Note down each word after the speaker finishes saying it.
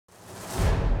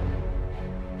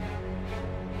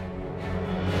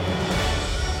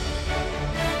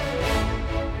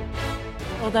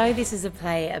although this is a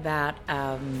play about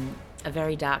a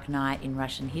very dark night in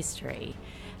Russian history,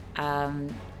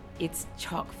 it's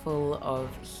chock full of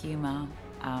humour.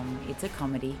 It's a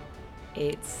comedy.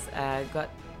 It's got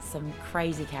some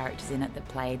crazy characters in it that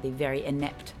play the very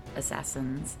inept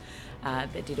assassins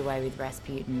that did away with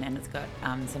Rasputin, and it's got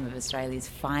some of Australia's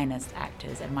finest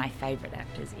actors and my favourite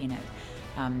actors in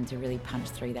it to really punch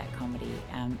through that comedy.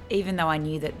 Even though I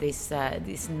knew that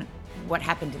what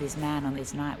happened to this man on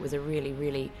this night was a really,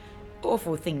 really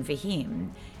awful thing for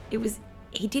him,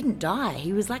 he didn't die.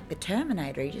 He was like the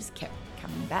Terminator. He just kept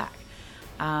coming back.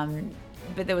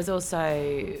 But there was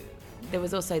also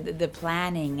the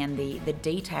planning and the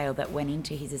detail that went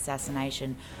into his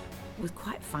assassination was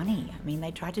quite funny. I mean,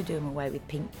 they tried to do him away with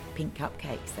pink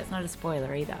cupcakes. That's not a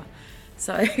spoiler either.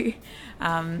 So,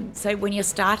 so when you're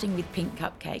starting with pink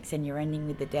cupcakes and you're ending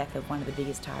with the death of one of the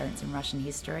biggest tyrants in Russian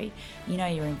history, you know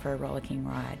you're in for a rollicking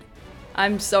ride.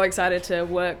 I'm so excited to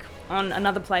work on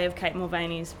another play of Kate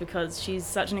Mulvany's because she's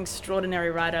such an extraordinary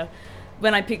writer.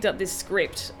 When I picked up this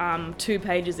script, 2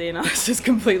 pages in, I was just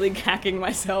completely cacking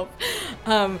myself.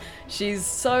 She's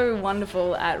so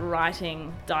wonderful at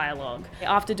writing dialogue.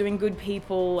 After doing Good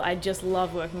People, I just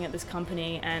love working at this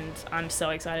company, and I'm so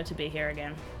excited to be here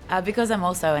again. Because I'm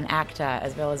also an actor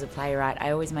as well as a playwright,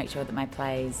 I always make sure that my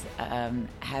plays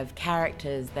have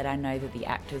characters that I know that the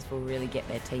actors will really get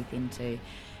their teeth into,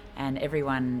 and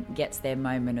everyone gets their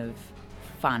moment of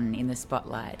fun in the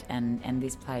spotlight, and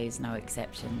this play is no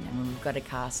exception. And when we've got a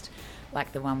cast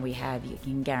like the one we have, you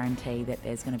can guarantee that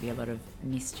there's going to be a lot of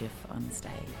mischief on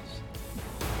stage.